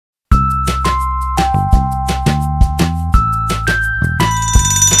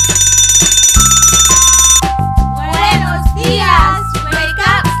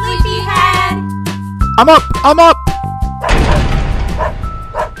I'm up! I'm up!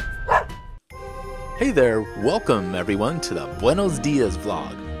 Hey there, welcome everyone to the Buenos Dias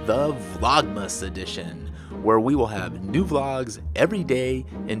vlog, the Vlogmas edition, where we will have new vlogs every day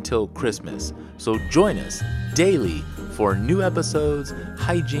until Christmas. So join us daily for new episodes,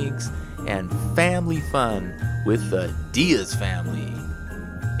 hijinks, and family fun with the Diaz family.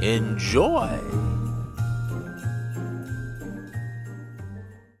 Enjoy!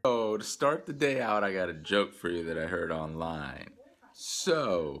 So, to start the day out, I got a joke for you that I heard online.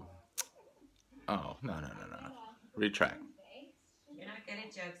 So, oh, no. Retract. You're not good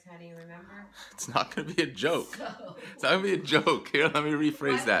at jokes, honey, remember? It's not going to be a joke. So. It's not going to be a joke. Here, let me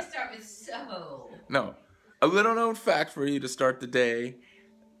rephrase that. Why do you start with so? No. A little known fact for you to start the day.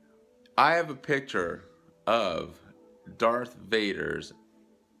 I have a picture of Darth Vader's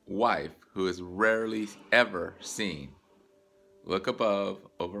wife, who is rarely ever seen. Look above,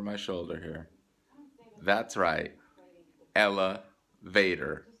 over my shoulder here. That's right. Ella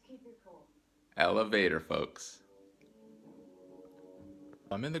Vader. Ella Vader, folks.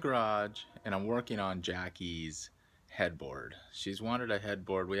 I'm in the garage and I'm working on Jackie's headboard. She's wanted a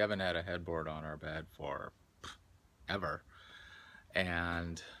headboard. We haven't had a headboard on our bed for ever.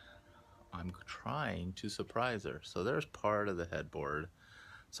 And I'm trying to surprise her. So there's part of the headboard.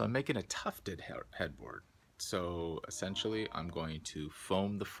 So I'm making a tufted headboard. So essentially I'm going to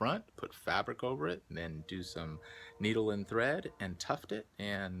foam the front, put fabric over it, and then do some needle and thread and tuft it,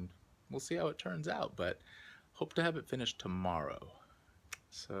 and we'll see how it turns out, but hope to have it finished tomorrow.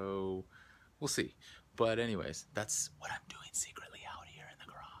 So we'll see. But anyways, that's what I'm doing secretly out here in the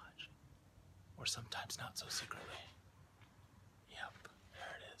garage. Or sometimes not so secretly. Yep,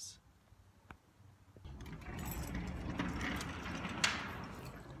 there it is.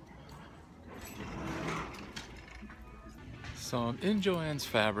 So I'm in Joann's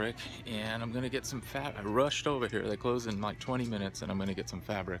fabric and I'm gonna get some fabric. I rushed over here. They close in like 20 minutes and I'm gonna get some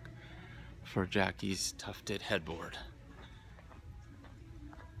fabric for Jackie's tufted headboard.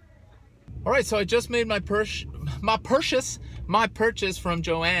 All right, so I just made my purchase from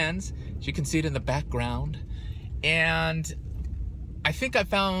Joann's. As you can see it in the background. And I think I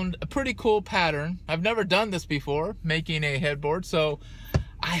found a pretty cool pattern. I've never done this before, making a headboard. So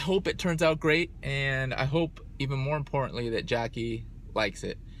I hope it turns out great, and I hope, even more importantly, that Jackie likes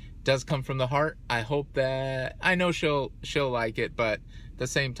it. It does come from the heart. I hope that, I know she'll like it, but at the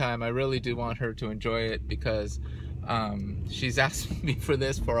same time, I really do want her to enjoy it because she's asked me for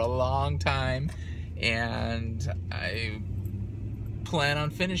this for a long time, and I plan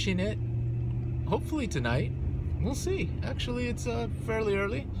on finishing it hopefully tonight. We'll see. Actually, it's fairly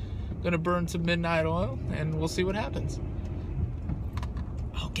early. Gonna burn some midnight oil, and we'll see what happens.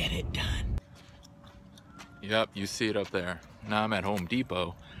 I'll get it done. Yep, you see it up there. Now I'm at Home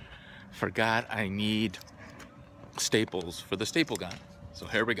Depot. Forgot I need staples for the staple gun. So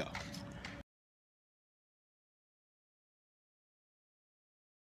here we go.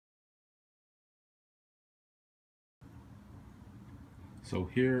 So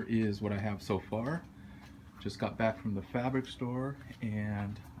here is what I have so far. Just got back from the fabric store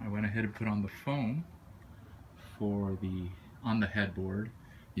and I went ahead and put on the foam for on the headboard.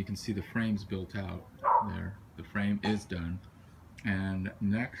 You can see the frame's built out there. The frame is done. And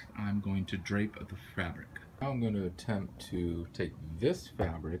next I'm going to drape the fabric. Now I'm going to attempt to take this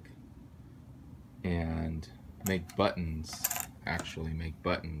fabric and make buttons, actually make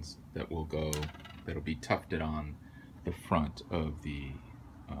buttons that will go, that'll be tufted on the front of the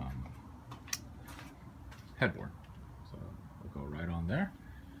headboard. So they'll go right on there.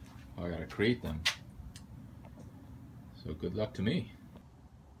 I gotta create them. So good luck to me.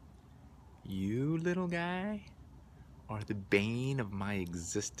 You little guy are the bane of my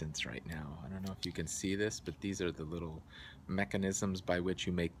existence right now. I don't know if you can see this, but these are the little mechanisms by which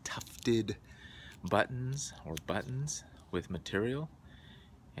you make tufted buttons or buttons with material,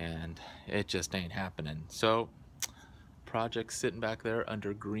 and it just ain't happening. So project's sitting back there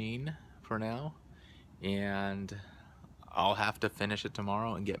under green for now, and I'll have to finish it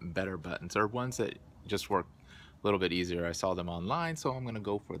tomorrow and get better buttons, or ones that just work a little bit easier. I saw them online, so I'm gonna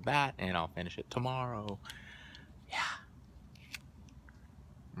go for that, and I'll finish it tomorrow. Yeah.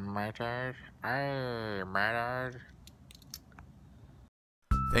 Matters. Hey, matters.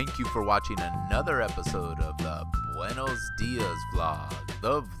 Thank you for watching another episode of the Buenos Dias vlog,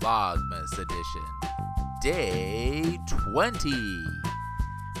 the Vlogmas edition, day 20.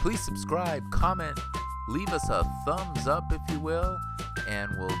 Please subscribe, comment, leave us a thumbs up if you will,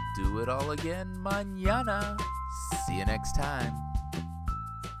 and we'll do it all again mañana. See you next time.